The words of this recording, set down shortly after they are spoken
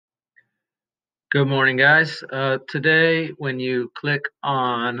Good morning, guys. Today, when you click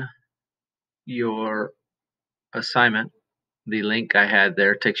on your assignment, the link I had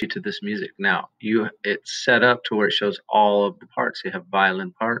there takes you to this music. Now, it's set up to where it shows all of the parts. You have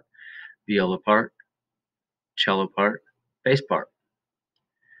violin part, viola part, cello part, bass part.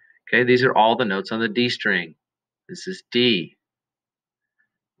 Okay, these are all the notes on the D string. This is D.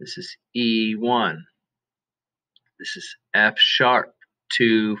 This is E1. This is F sharp.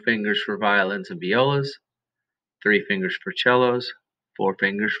 2 fingers for violins and violas, 3 fingers for cellos, 4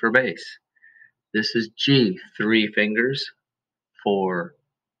 fingers for bass. This is G, 3 fingers for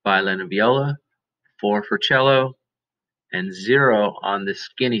violin and viola, 4 for cello, and 0 on the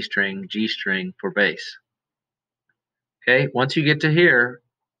skinny string, G string, for bass. Okay, once you get to here,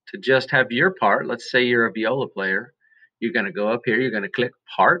 to just have your part, let's say you're a viola player, you're going to go up here, you're going to click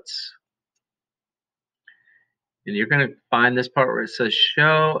Parts, and you're going to find this part where it says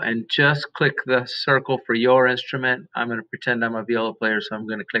Show, and just click the circle for your instrument. I'm going to pretend I'm a viola player, so I'm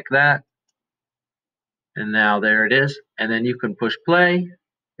going to click that. And now there it is. And then you can push play.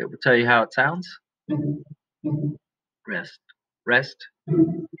 It will tell you how it sounds. Rest, rest,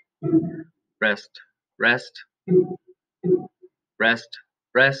 rest, rest, rest,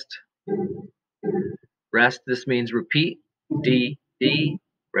 rest, rest. This means repeat. D, D,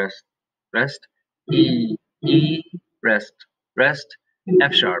 rest, rest. E, E, rest, rest.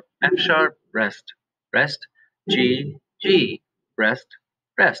 F sharp, rest, rest. G, G, rest,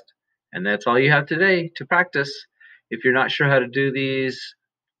 rest. And that's all you have today to practice. If you're not sure how to do these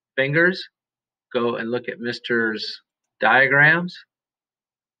fingers, go and look at Mr.'s diagrams.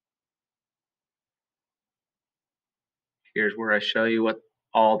 Here's where I show you what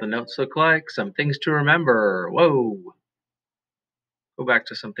all the notes look like. Some things to remember. Whoa. Go back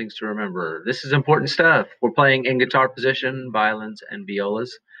to some things to remember. This is important stuff. We're playing in guitar position, violins and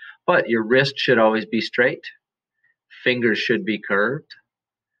violas, but your wrist should always be straight. Fingers should be curved.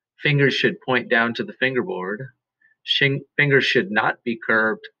 Fingers should point down to the fingerboard. Fingers should not be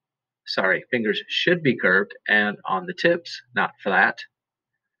curved. Sorry, fingers should be curved and on the tips, not flat.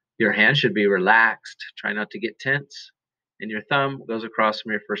 Your hand should be relaxed. Try not to get tense. And your thumb goes across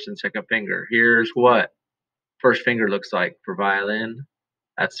from your first and second finger. Here's what first finger looks like for violin.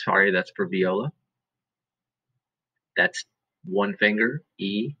 That's for viola. That's 1 finger,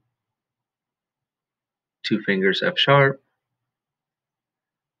 E. 2 fingers, F sharp.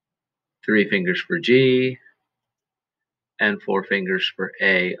 3 fingers for G. And 4 fingers for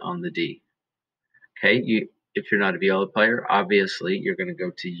A on the D. Okay, if you're not a viola player, obviously you're going to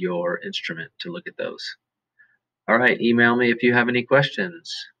go to your instrument to look at those. All right, email me if you have any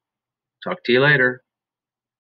questions. Talk to you later.